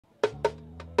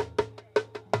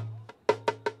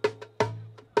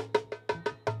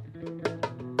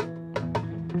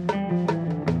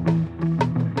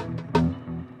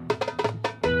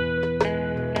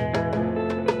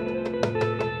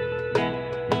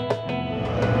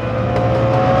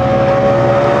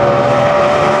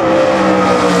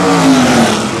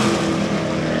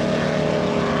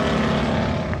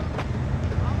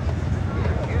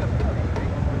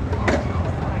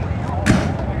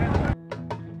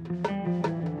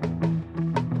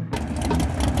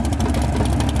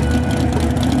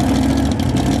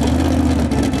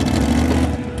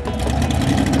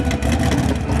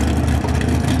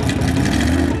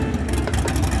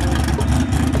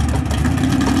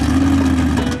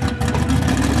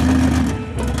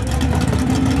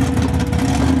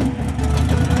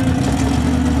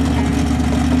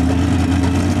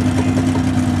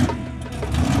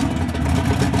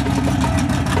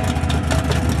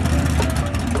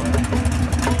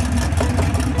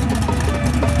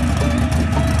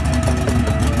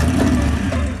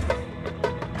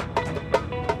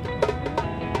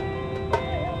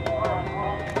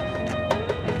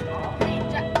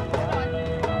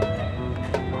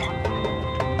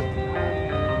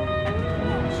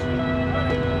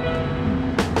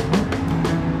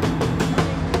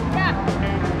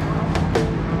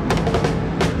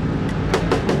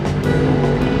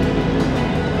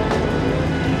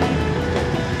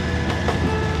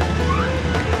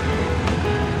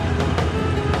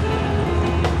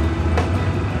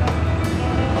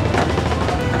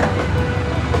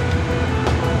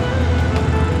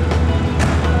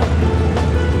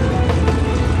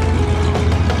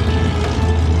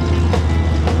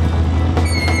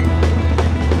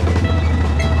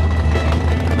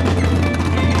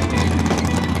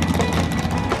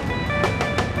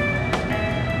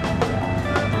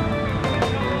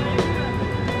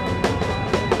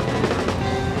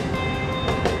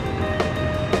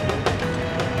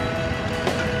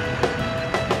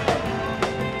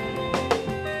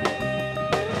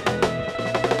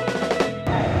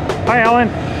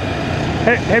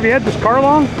Hey, have you had this car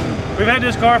long? We've had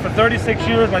this car for 36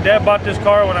 years. My dad bought this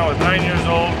car when I was 9 years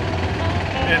old.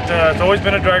 It's always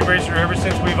been a drag racer ever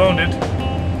since we've owned it.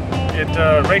 It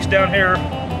raced down here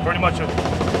pretty much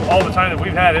all the time that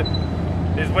we've had it.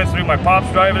 It went through my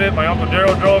pops driving it, my Uncle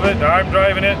Daryl drove it, now I'm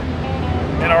driving it.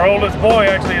 And our oldest boy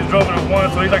actually has driven it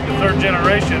once, so he's like the third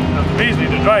generation of the Beasley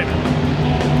to drive it.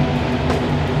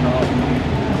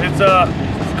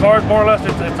 This car is more or less,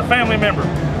 it's a family member.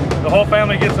 The whole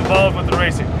family gets involved with the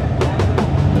racing.